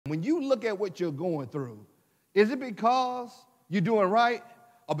When you look at what you're going through, is it because you're doing right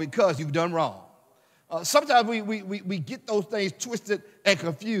or because you've done wrong? Sometimes we get those things twisted and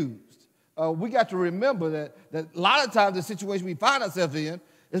confused. We got to remember that a lot of times the situation we find ourselves in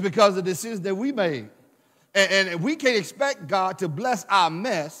is because of the decisions that we made. And we can't expect God to bless our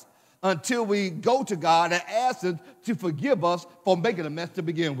mess until we go to God and ask Him to forgive us for making a mess to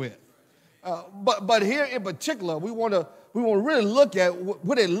begin with. But here in particular, we want to really look at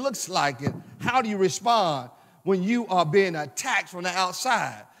what it looks like and how do you respond when you are being attacked from the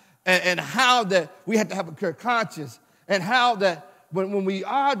outside, and how that we have to have a clear conscience, and how that when we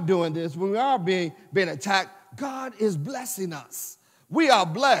are doing this, when we are being attacked, God is blessing us. We are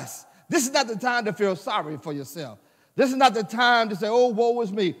blessed. This is not the time to feel sorry for yourself. This is not the time to say, oh, woe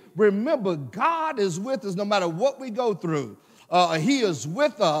is me. Remember, God is with us no matter what we go through. He is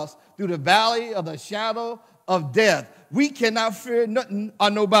with us through the valley of the shadow of death. We cannot fear nothing or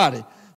nobody.